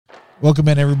Welcome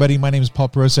in, everybody. My name is Paul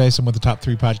Process. I'm with the Top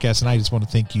 3 Podcast, and I just want to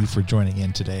thank you for joining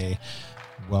in today.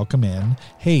 Welcome in.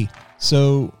 Hey,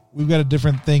 so we've got a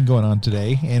different thing going on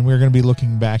today, and we're going to be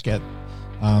looking back at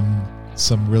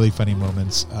some really funny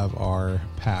moments of our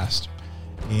past.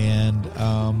 And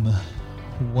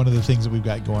one of the things that we've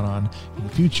got going on in the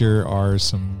future are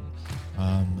some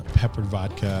peppered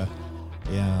vodka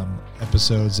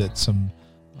episodes that some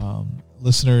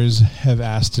listeners have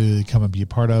asked to come and be a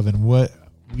part of. And what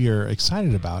we are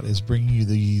excited about is bringing you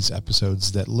these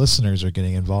episodes that listeners are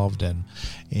getting involved in,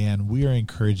 and we are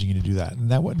encouraging you to do that.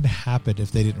 And that wouldn't happen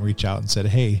if they didn't reach out and said,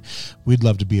 hey, we'd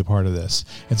love to be a part of this.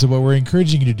 And so what we're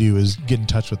encouraging you to do is get in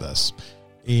touch with us.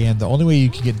 And the only way you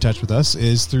can get in touch with us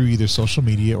is through either social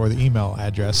media or the email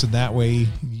address, and that way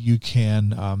you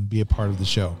can be a part of the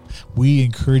show. We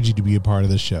encourage you to be a part of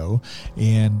the show,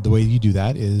 and the way you do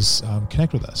that is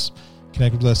connect with us.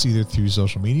 Connect with us either through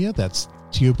social media, that's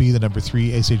TOP, the number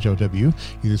 3, SHOW,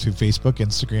 either through Facebook,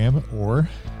 Instagram, or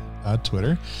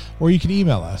Twitter, or you can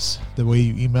email us. The way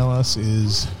you email us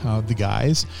is the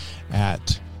guys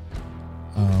at,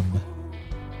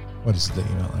 what is the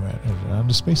email? I'm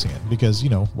just spacing it because,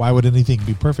 why would anything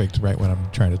be perfect right when I'm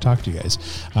trying to talk to you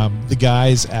guys? The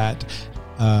guys at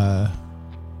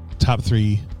Top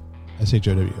 3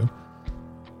 SHOW,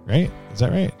 right? Is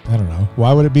that right? I don't know.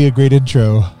 Why would it be a great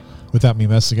intro without me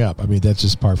messing up? I mean, that's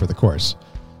just par for the course.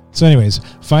 So anyways,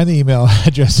 find the email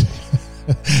address,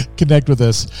 connect with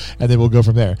us, and then we'll go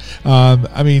from there. I'm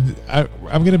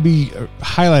going to be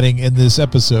highlighting in this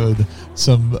episode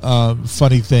some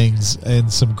funny things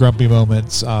and some grumpy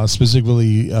moments,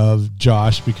 specifically of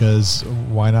Josh, because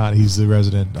why not? He's the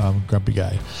resident grumpy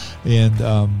guy.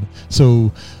 And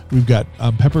so we've got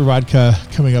pepper vodka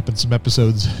coming up in some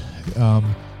episodes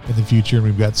in the future, and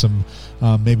we've got some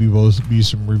maybe we'll be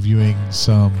some reviewing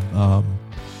some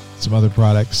other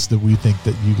products that we think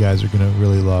that you guys are going to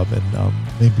really love and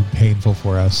maybe painful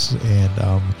for us, and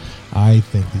I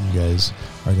think that you guys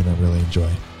are going to really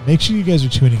enjoy. Make sure you guys are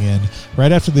tuning in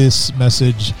right after this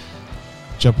message.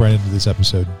 Jump right into this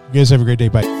episode. You guys have a great day.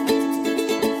 Bye.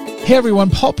 Hey everyone,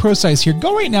 Paul Process here.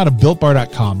 Go right now to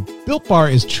BuiltBar.com. Built Bar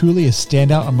is truly a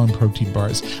standout among protein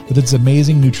bars. With its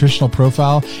amazing nutritional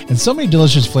profile and so many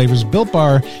delicious flavors, Built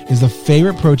Bar is the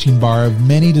favorite protein bar of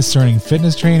many discerning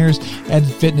fitness trainers and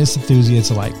fitness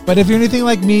enthusiasts alike. But if you're anything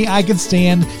like me, I can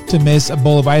stand to miss a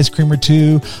bowl of ice cream or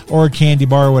two, or a candy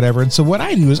bar or whatever. And so what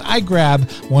I do is I grab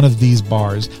one of these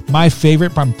bars. My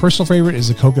personal favorite is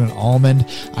the coconut almond.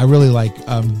 I really like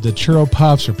the churro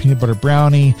puffs or peanut butter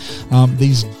brownie.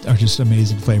 These are just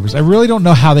amazing flavors. I really don't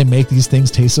know how they make these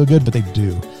things taste so good, but they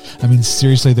do. I mean,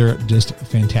 seriously, they're just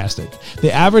fantastic.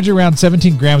 They average around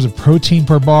 17 grams of protein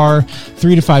per bar,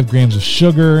 3 to 5 grams of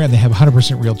sugar, and they have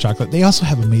 100% real chocolate. They also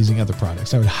have amazing other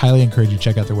products. I would highly encourage you to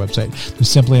check out their website. They're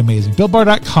simply amazing.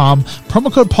 BuiltBar.com,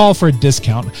 promo code Paul for a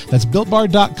discount. That's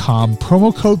BuiltBar.com,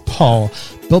 promo code Paul.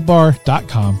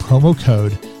 BuiltBar.com, promo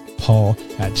code Paul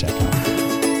at checkout.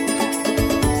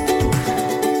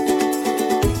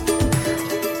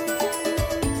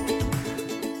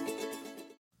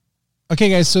 Okay,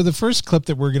 guys, so the first clip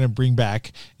that we're going to bring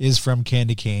back is from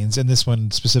Candy Canes, and this one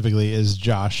specifically is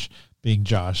Josh being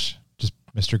Josh, just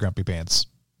Mr. Grumpy Pants.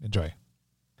 Enjoy.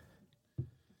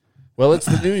 Well, it's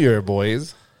the new year,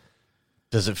 boys.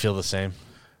 Does it feel the same?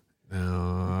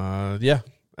 Yeah,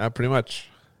 pretty much.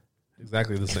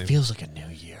 Exactly the same. It feels like a new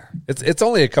year. It's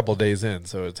only a couple days in,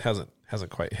 so it hasn't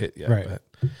quite hit yet. Right.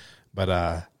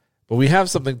 But we have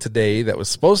something today that was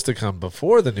supposed to come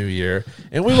before the new year,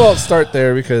 and we won't start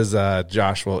there because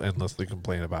Josh will endlessly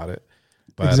complain about it.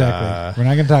 But, exactly. We're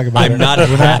not going to talk about it. I'm not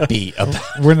happy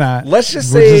about We're not. Let's just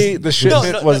say the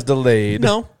shipment was delayed.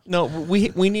 No,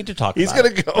 we need to talk He's about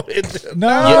going to go into...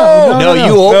 No,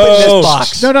 you open this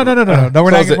box. No,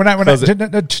 we're not.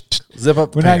 Zip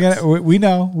up the We're pants. not going to. We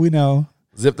know.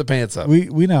 Zip the pants up.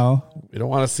 We know. We don't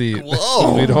want to see it.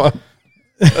 Whoa. We don't want...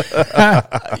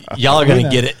 Y'all are going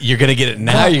to get it. You're going to get it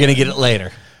now. You're going to get it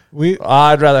later.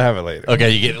 I'd rather have it later.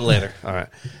 Okay, you get it later. All right.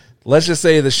 Let's just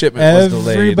say the shipment was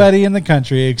delayed. Everybody in the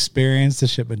country experienced the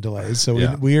shipment delays, so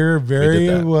Yeah. we're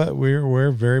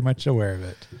we're very much aware of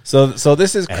it. So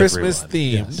this is Christmas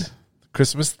Everyone. themed. Yes.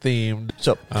 Christmas themed.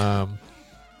 So, But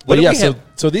do yeah, we have?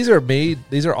 so these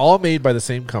are all made by the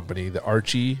same company, the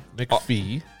Archie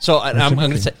McPhee. So I'm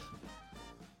going to say,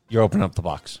 you're opening up the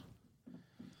box.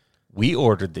 We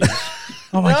ordered these.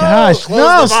 Oh my gosh! close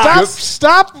No, the box.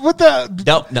 stop with the.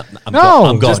 No, I'm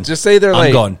No. going. Just say they're late.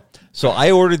 I'm going. So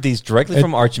I ordered these directly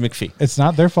from Archie McPhee, It's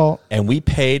not their fault. and we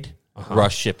paid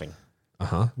rush shipping.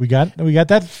 We got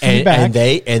that feedback.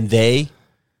 And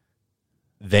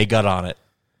they got on it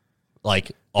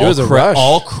like It was a rush.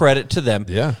 All credit to them.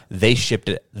 Yeah. They shipped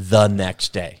it the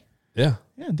next day. Yeah.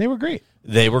 Yeah, they were great.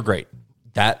 They were great.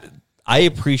 That I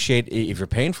appreciate. If you're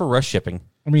paying for rush shipping,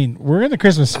 I mean, we're in the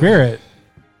Christmas spirit.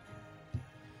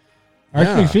 Arch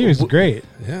Yeah. McPhee was great.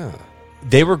 Yeah.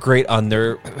 they were great on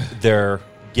their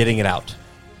getting it out.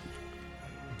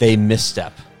 They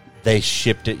misstep. They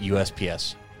shipped it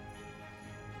USPS,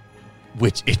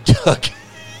 which it took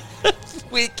a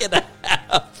week and a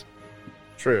half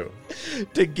True.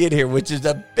 to get here, which is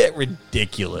a bit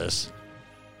ridiculous.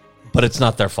 But it's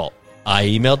not their fault. I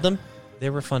emailed them. They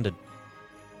refunded.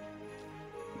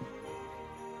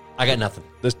 I got nothing.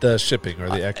 The shipping or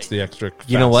the extra.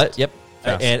 You know what? Yep.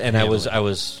 Fast And I was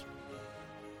handling.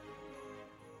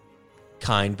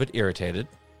 kind but irritated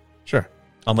Sure.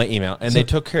 on my email, and they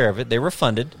took care of it. They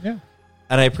refunded, Yeah.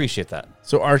 and I appreciate that.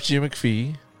 So Archie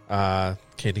McPhee,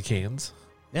 candy canes.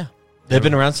 Yeah, they've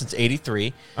been around since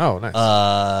 '83. Oh,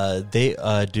 nice. They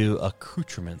do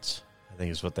accoutrements, I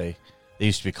think is what they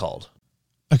used to be called.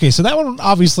 Okay, so that one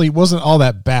obviously wasn't all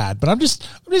that bad, but I'm just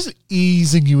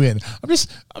easing you in. I'm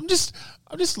just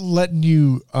letting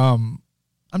you I'm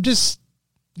just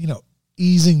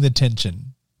easing the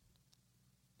tension.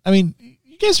 I mean,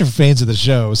 you guys are fans of the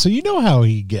show, so you know how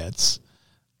he gets.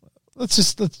 Let's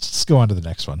just go on to the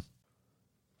next one.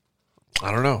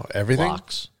 I don't know. Everything?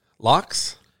 Locks.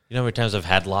 Locks? You know how many times I've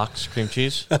had Locks cream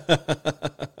cheese?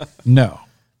 No.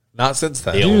 Not since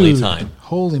then. The only time.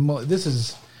 Holy moly. This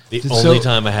is The So- only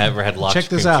time I have ever had Locks check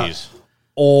this cream out. cheese.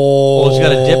 Oh, it's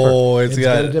got a dipper. It's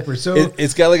got a dipper. So-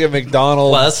 it's got like a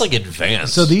McDonald's. Well, that's like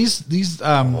advanced. so these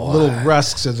little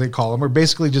rusks, as they call them, are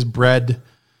basically just bread.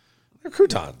 They're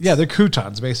croutons. Yeah, they're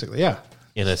croutons, basically. Yeah.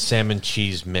 in a salmon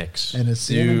cheese mix. And it's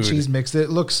salmon Dude. cheese mix. It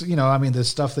looks, I mean, the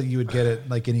stuff that you would get at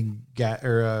like any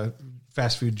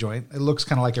fast food joint. It looks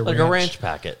kind of like Like a ranch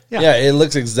packet. Yeah, it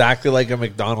looks exactly like a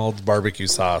McDonald's barbecue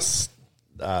sauce.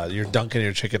 You're dunking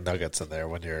your chicken nuggets in there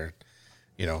when you're,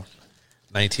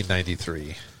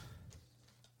 1993.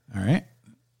 All right.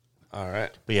 All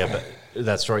right. But yeah, but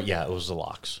that's right. Yeah, it was the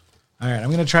Locks. All right.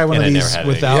 I'm going to try one And of I these never had it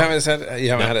without. You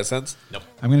haven't had it since? Nope.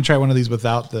 I'm going to try one of these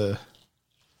without the.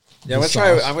 Yeah, I'm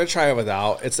gonna try it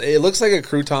without. It looks like a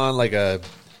crouton,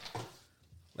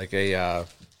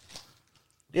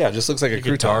 yeah, it just looks like a Like a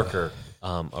crouton. darker,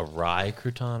 a rye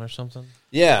crouton or something.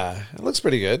 Yeah, it looks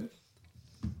pretty good.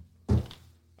 All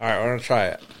right, we're gonna try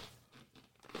it.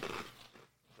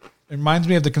 It reminds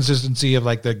me of the consistency of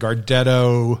like the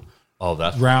Gardetto Oh,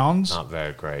 that's rounds. not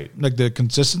very great. Like the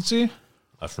consistency.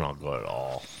 That's not good at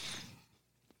all.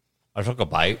 I took a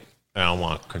bite and I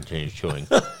want to continue chewing.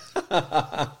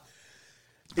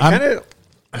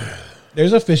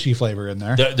 There's a fishy flavor in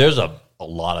there. There's a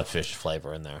lot of fish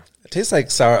flavor in there. It tastes like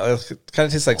sour. It kind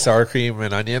of tastes like sour cream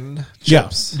and onion Yeah.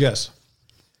 chips Yes.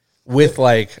 with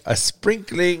like a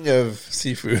sprinkling of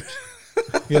seafood.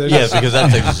 Yeah. There's Yeah, because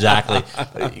that's exactly.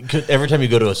 Every time you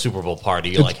go to a Super Bowl party,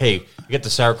 you're like, "Hey, you get the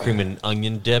sour cream and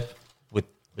onion dip with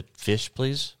fish,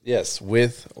 please." Yes,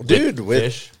 with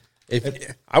fish.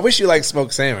 If I wish you liked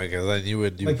smoked salmon because then you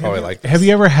would probably like. Have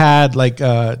you ever had like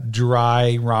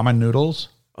dry ramen noodles?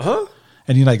 Huh?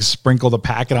 And you like sprinkle the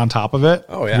packet on top of it?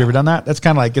 Oh, yeah. Have you ever done that? That's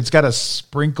kind of like it's got a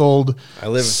sprinkled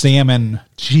live- salmon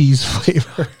cheese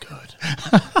flavor.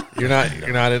 You're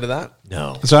not into that?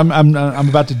 No, So I'm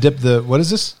about to dip the what is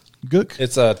this? Gook?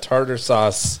 It's a tartar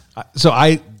sauce So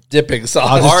I dipping sauce.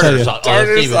 I'll just tell you.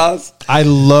 Tartar Steven. sauce. I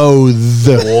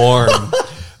warm.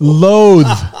 loathe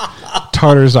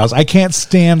tartar sauce. I can't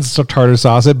stand tartar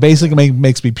sauce. It basically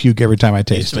makes me puke every time I I used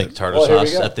taste to make it. tartar Well, here we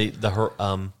sauce go. at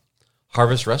the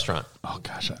Harvest restaurant Oh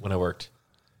gosh. when I worked.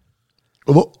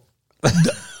 Oh,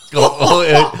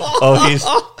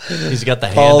 He's got the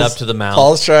hand Paul's- up to the mouth,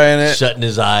 Paul's trying it. shutting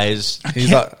his eyes.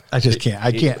 He's on, I just can't.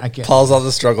 I can't. Paul's on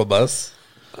the struggle bus.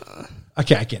 I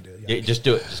can't do it. Yeah, just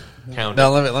do it. Just pound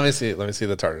No, it. let me see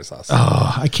the tartar sauce.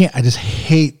 Oh, I can't. I just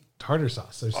hate tartar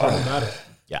sauce. There's something about it.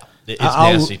 Yeah, it's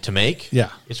I'll- nasty to make. Yeah.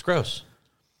 It's gross.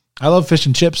 I love fish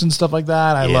and chips and stuff like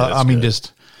that. that's I mean, good.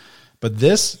 but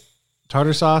this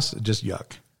tartar sauce, just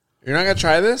yuck. You're not gonna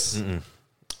try this?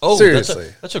 Oh,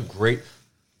 Seriously. that's a great.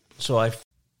 So I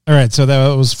All right, so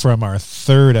that was from our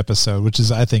third episode, which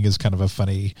is I think is kind of a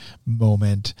funny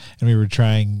moment, and we were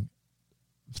trying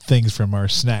things from our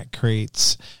snack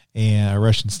crates and our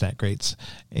Russian snack crates,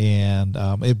 and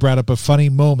it brought up a funny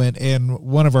moment. And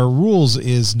one of our rules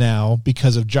is now,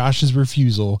 because of Josh's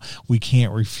refusal, we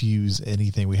can't refuse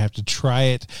anything. We have to try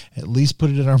it, at least put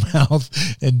it in our mouth,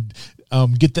 and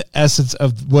get the essence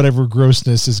of whatever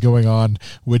grossness is going on,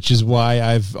 which is why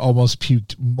I've almost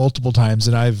puked multiple times.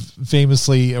 And I've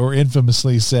famously or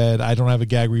infamously said I don't have a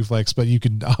gag reflex, but you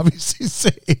can obviously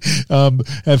say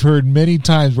I've heard many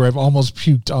times where I've almost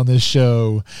puked on this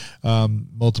show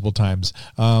multiple times.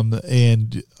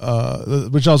 And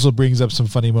which also brings up some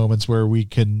funny moments where we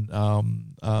can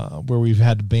where we've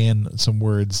had to ban some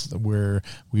words, where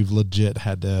we've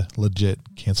had to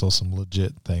cancel some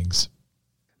legit things.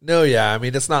 No, yeah. I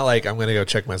mean, it's not like I'm going to go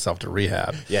check myself to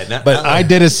rehab. Yeah, But I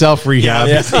did a self rehab.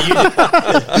 Yeah.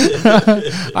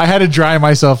 I had to dry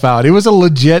myself out. It was a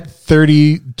legit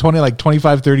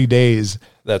 25, 30 days.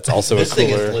 That's also this a thing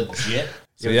cooler. is legit.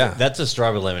 So, yeah. That's a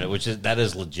strawberry lemonade, that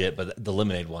is legit, but the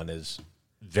lemonade one is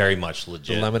very much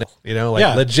legit. Lemonade, like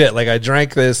Yeah. legit. Like I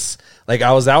drank this. Like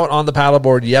I was out on the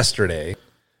paddleboard yesterday.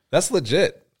 That's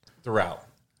legit. Throughout.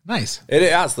 Nice.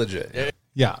 It's legit.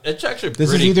 Yeah. It's actually This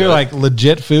is pretty either good. like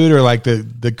legit food or like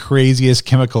the craziest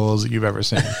chemicals that you've ever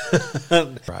seen.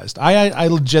 Surprised. I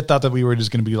legit thought that we were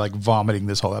just going to be like vomiting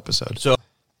this whole episode. So,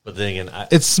 but then again,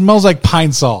 It smells like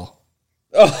Pine Sol.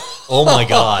 oh my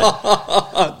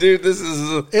God. Dude, this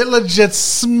is It legit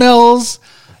smells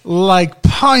like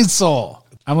Pine Sol.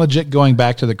 I'm legit going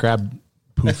back to the crab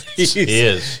poof.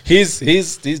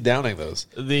 he's downing those.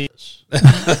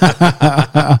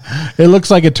 It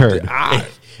looks like a turd.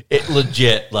 It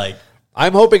legit, like,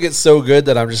 I'm hoping it's so good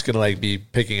that I'm just gonna like be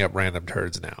picking up random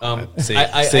turds now. and seeing I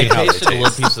how they tasted a little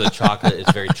taste. piece of the chocolate.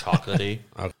 It's very chocolatey.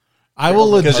 I will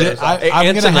legit. I'm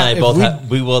Anson gonna and I have. both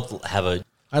we both have a.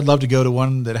 I'd love to go to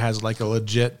one that has like a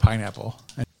legit pineapple.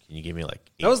 Can you give me like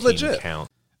 18 That was legit. count?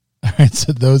 All right,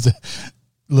 so those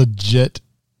legit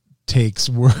takes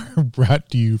were brought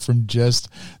to you from just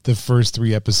the first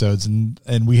 3 episodes, and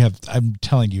we have. I'm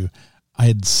telling you, I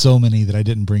had so many that I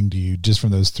didn't bring to you just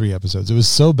from those 3 episodes. It was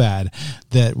so bad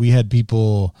that we had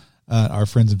people, our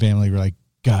friends and family, were like,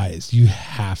 "Guys, you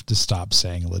have to stop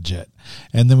saying legit."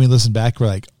 And then we listened back, we're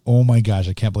like, "Oh my gosh,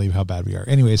 I can't believe how bad we are."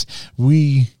 Anyways,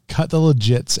 we cut the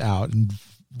legits out, and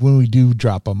when we do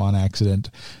drop them on accident,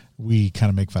 we kind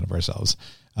of make fun of ourselves.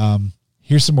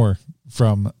 Here's some more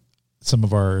from some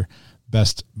of our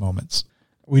best moments.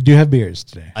 We do have beers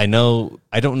today. I know.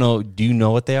 I don't know. Do you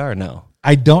know what they are or no?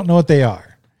 I don't know what they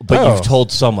are. But Oh. you've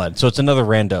told someone. So it's another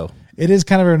rando. It is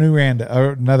kind of a new rando,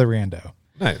 or another rando.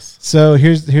 Nice. So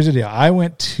here's the deal. I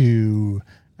went to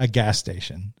a gas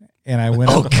station, and I went.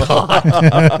 Oh, God.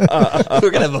 We're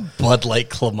going to have a Bud Light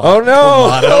Clamato. Oh no!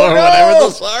 Or whatever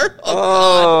those are.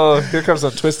 Oh, here comes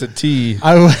some twisted tea.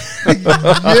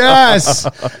 Yes.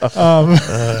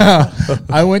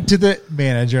 I went to the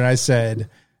manager and I said,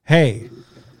 "Hey,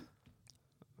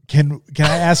 can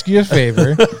I ask you a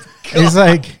favor?" He's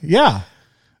like, "Yeah."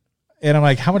 And I'm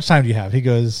like, "How much time do you have?" He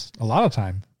goes, "A lot of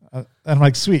time." And I'm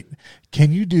like, "Sweet.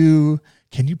 Can you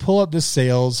pull up the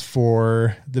sales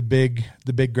for the big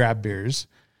grab beers?"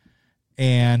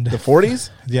 And The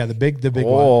 40s? yeah, the big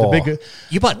Oh. one, the big,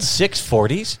 You bought 6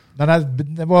 40s?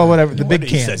 whatever, the What big did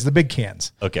he say? cans, the big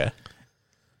cans. Okay.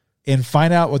 And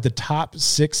find out what the top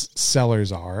 6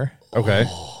 sellers are Okay.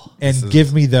 and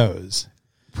give me those.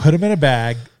 Put them in a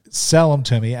bag, sell them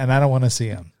to me, and I don't want to see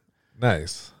them.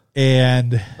 Nice.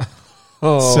 And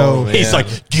Oh, So- man. He's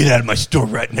like, get out of my store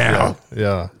right now.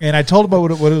 yeah. I told him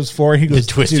about what it was for. He The goes,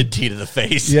 twisted "Dude, tea to the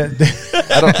face. yeah."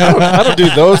 I don't do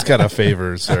those kind of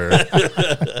favors, sir.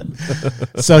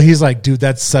 So he's like, "Dude,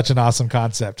 that's such an awesome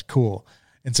concept. Cool."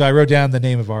 And so I wrote down the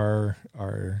name of our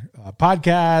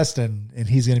podcast, and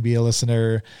he's going to be a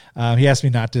listener. He asked me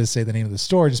not to say the name of the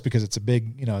store just because it's a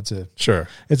big, Sure.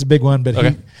 it's a big one. But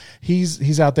Okay.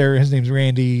 he's out there. His name's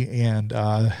Randy, and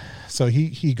so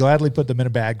he gladly put them in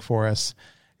a bag for us.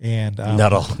 And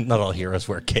Not all heroes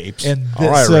wear capes. and All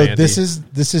right, so Randy. this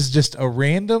is just a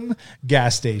random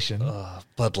gas station.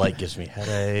 Bud Light gives me a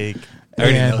headache. I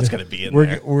already know it's going to be in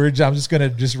there. I'm just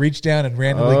going to reach down and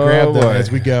randomly Oh, grab them boy. as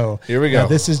we go. Here we Now, go.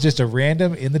 this is just a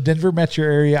random in the Denver metro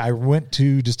area. I went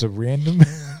to just a random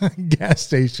gas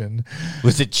station.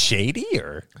 Was it shady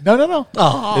or? No.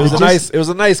 Oh, It was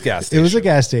a nice gas It station. was a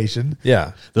gas station.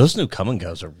 Yeah. those new come and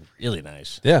goes are really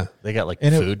nice. Yeah. They got like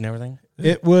And food and everything.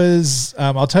 It was.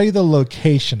 I'll tell you the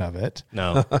location of it.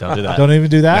 No, don't do that. Don't even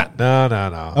do that.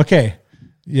 No. Okay.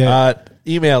 Yeah.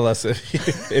 Email us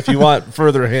if you want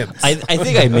further hints. I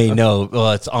think I may know.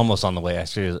 Well, it's almost on the way.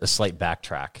 Actually, a slight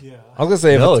backtrack. Yeah. I was gonna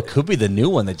say, No, it could be the new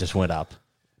one that just went up.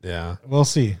 yeah. We'll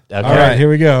see. Okay. All right. Here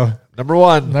we go. Number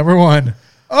one. Number one.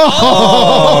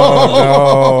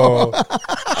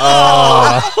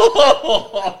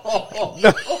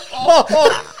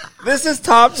 This is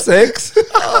top 6.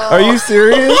 Are you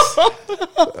serious?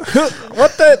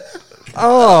 What the?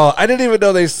 Oh, I didn't even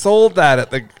know they sold that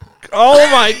at the. Oh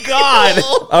my God.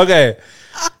 Okay.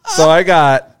 So I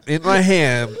got in my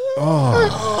hand,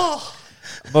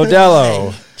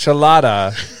 Modelo,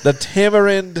 Chelada, the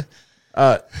tamarind,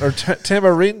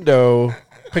 tamarindo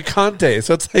picante.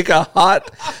 So it's like a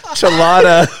hot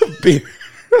Chelada beer.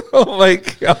 Oh my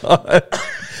God.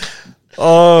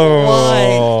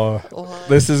 Oh, Why?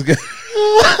 This is good.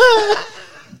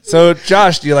 So,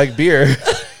 Josh, do you like beer?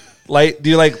 Do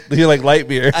you like light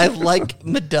beer? I like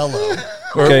Modelo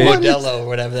or Okay. Modelo or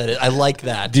whatever that is. I like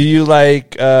that. Do you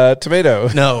like tomato?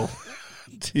 No.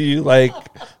 Do you like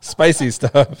spicy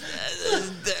stuff?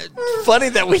 Funny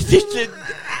that we did.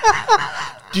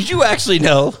 Did you actually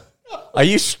know? Are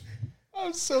you?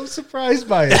 I'm so surprised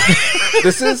by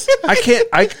it.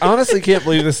 I honestly can't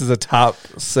believe this is a top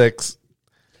 6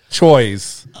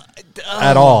 choice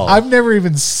at all. I've never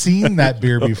even seen that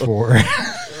beer before.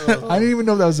 I didn't even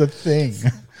know that was a thing.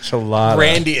 Chelada.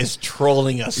 Randy is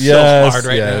trolling us Yes, so hard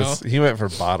right yes. now. He went for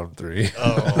bottom 3.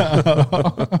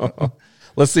 Oh.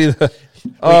 Let's see the.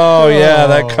 Oh yeah,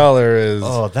 that color is.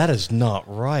 Oh, that is not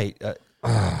right.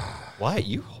 Why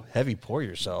you heavy pour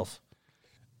yourself?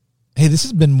 Hey, this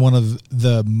has been one of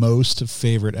the most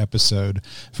favorite episode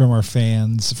from our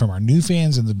fans, from our new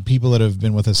fans and the people that have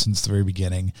been with us since the very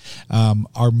beginning.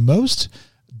 Our most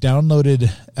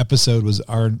downloaded episode was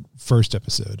our first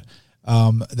episode.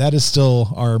 That is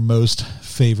still our most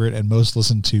favorite and most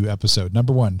listened to episode.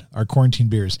 Number 1, our quarantine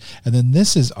beers. And then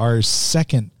this is our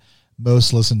second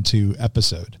most listened to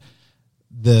episode,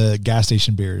 the gas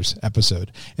station beers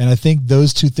episode. And I think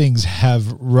those two things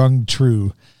have rung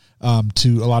true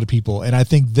to a lot of people. And I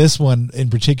think this one in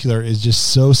particular is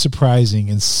just so surprising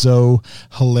and so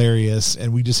hilarious.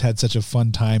 And we just had such a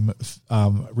fun time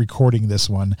recording this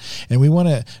one. And we want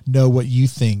to know what you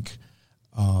think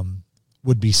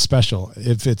would be special.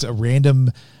 If it's a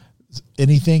random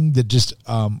anything that just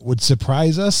would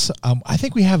surprise us, I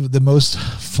think we have the most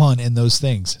fun in those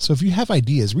things. So if you have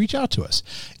ideas, reach out to us.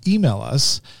 Email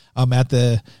us at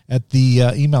the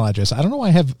email address. I don't know why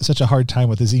I have such a hard time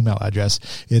with this email address.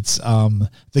 It's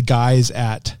the guys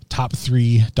at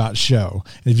top3.show.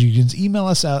 And if you can email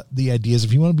us out the ideas,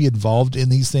 if you want to be involved in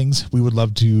these things, we would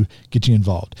love to get you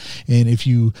involved. And if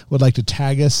you would like to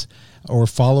tag us or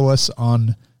follow us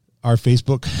on our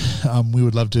Facebook, we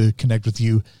would love to connect with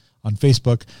you on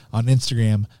Facebook, on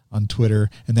Instagram, on Twitter,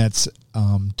 and that's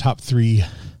top 3,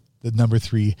 the number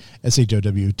 3,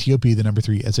 SHOW, TOP, the number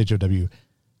 3, SHOW.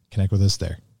 Connect with us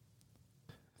there.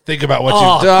 Think about what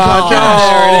you've done.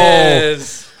 There it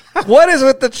is. What is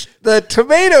with the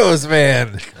tomatoes,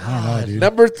 man? I don't know, dude.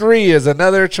 Number 3 is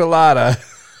another Chelada.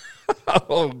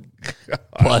 Oh,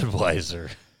 Budweiser.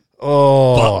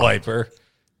 oh. Butt wiper.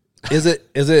 Is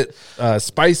it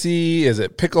spicy? Is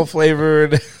it pickle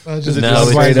flavored? Just Is it No, just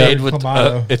it's straight made up? with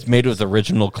Clamato. it's made with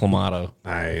original Clamato.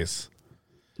 Nice.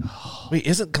 Wait,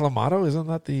 isn't Clamato? Isn't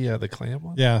that the clam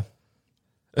one? Yeah.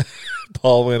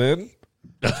 Paul went in.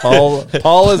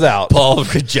 Paul is out. Paul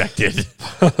rejected.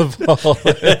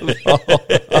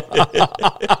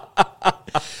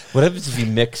 What happens if you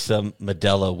mix some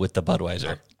Modelo with the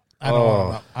Budweiser? I don't want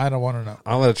to know. I don't want to know.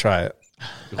 I'm gonna try it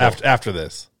after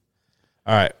this.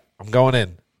 All right, I'm going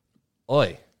in.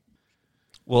 Oi.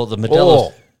 Well, the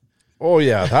Modelo. Oh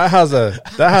yeah, that has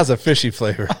a fishy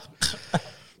flavor.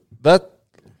 That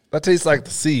tastes like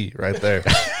the sea right there.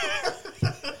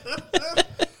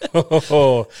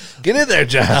 Oh, get in there,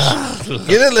 Josh.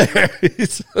 Get in there.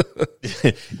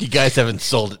 You guys haven't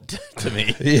sold it to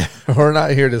me. Yeah, we're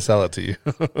not here to sell it to you.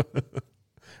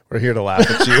 We're here to laugh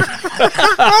at you.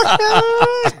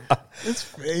 His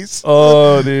face.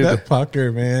 Oh, dude. That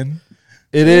pucker, man.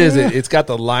 It is. It's got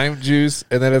the lime juice,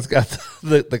 and then it's got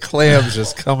the clams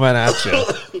just coming at you.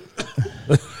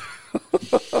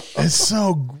 It's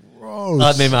so gross.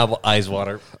 That made my eyes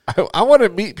water. I want to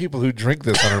meet people who drink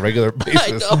this on a regular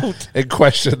basis don't. and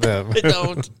question them. I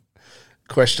don't.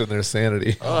 Question their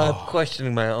sanity. I'm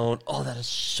questioning my own. Oh, that is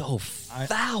so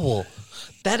foul.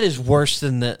 That is worse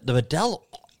than the Modelo.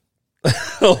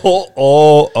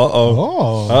 Oh.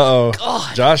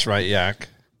 Uh-oh. Josh might yak.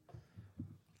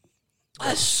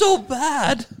 That's so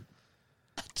bad.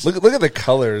 Look at the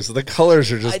colors. The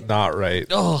colors are just not right.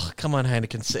 Oh, come on,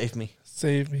 Heineken, save me.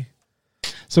 Save me.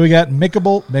 So we got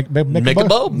Michelob.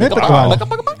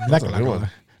 That's a good one.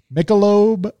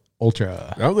 Michelob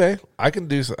Ultra. Okay. I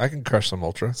can crush some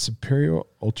Ultra. Superior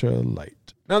Ultra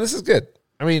Light. No, this is good.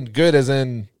 I mean, good as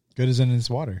in, Good as in its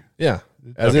water. yeah.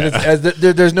 As in,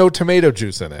 there's no tomato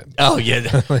juice in it. Oh, yeah.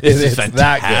 This It's is that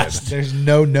fantastic. There's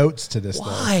no notes to this.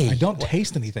 Why? Though. I don't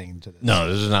taste anything to this. No,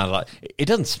 this is not a lot. It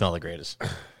doesn't smell the greatest.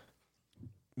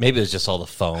 Maybe it's just all the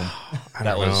foam.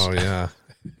 Oh, yeah.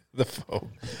 The foam.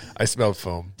 I smelled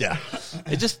foam. Yeah.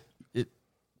 It just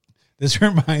This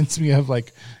reminds me of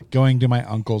like going to my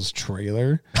uncle's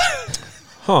trailer.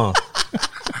 Huh.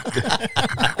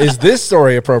 Is this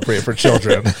story appropriate for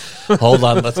children? hold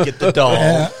on, let's get the doll.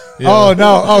 Oh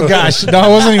no! Oh gosh! No, I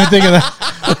wasn't even thinking of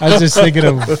that. I was just thinking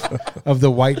of the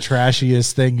white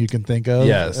trashiest thing you can think of.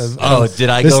 Yes. Oh,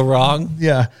 did I go wrong?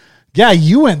 Yeah. Yeah,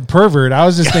 you went pervert. I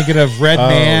was just thinking of Red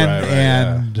Man right,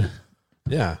 and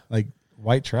Yeah. like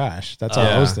white trash. That's all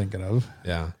I was thinking of.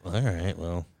 Yeah. All right,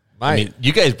 well. My, I mean,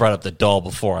 you guys brought up the doll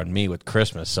before on me with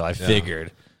Christmas, so I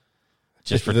figured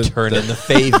just returning the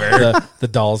favor. the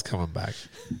doll's coming back.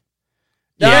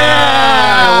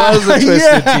 Yeah, it was a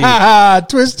Twisted Tea.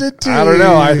 Twisted Tea. I don't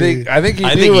know. I think he I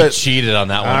knew think he it. cheated on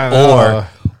that I one, know. or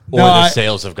No, the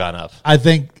sales have gone up. I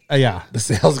think, yeah. The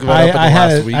sales going up in the I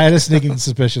last week. had a sneaking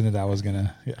suspicion that was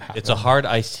gonna. Yeah. It's a hard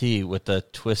iced tea with a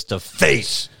twist of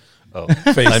face. Oh,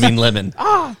 I mean lemon.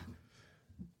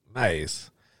 Nice.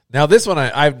 Now this one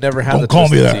I've never had. Don't the call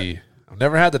me Twisted that. Tea. I've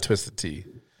never had the Twisted Tea.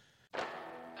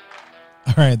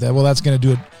 All right, well, that's going to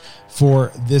do it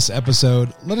for this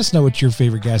episode. Let us know what your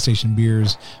favorite gas station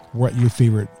beers, what your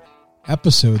favorite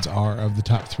episodes are of the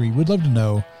top 3. We'd love to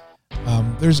know.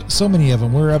 There's so many of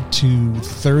them. We're up to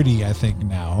 30, I think,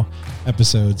 now,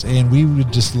 episodes, and we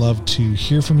would just love to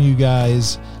hear from you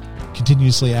guys.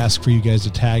 Continuously ask for you guys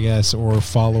to tag us or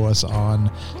follow us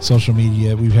on social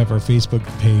media. We have our Facebook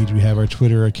page, we have our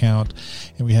Twitter account,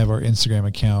 and we have our Instagram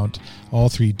account. All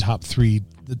 3, top 3,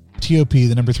 the TOP,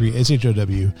 the number 3, SHOW.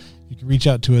 You can reach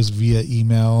out to us via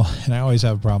email, and I always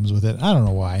have problems with it. I don't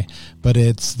know why, but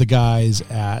it's the guys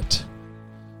at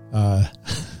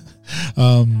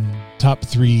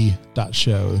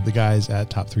top3.show, the guys at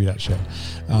top3.show.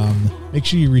 Make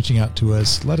sure you're reaching out to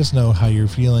us. Let us know how you're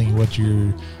feeling, what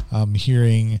you're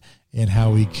hearing, and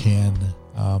how we can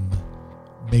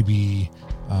maybe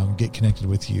get connected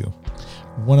with you.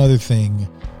 One other thing,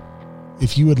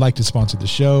 if you would like to sponsor the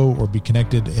show or be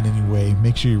connected in any way,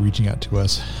 make sure you're reaching out to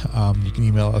us. You can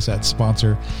email us at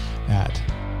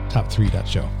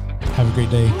sponsor@top3.show. Have a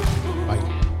great day.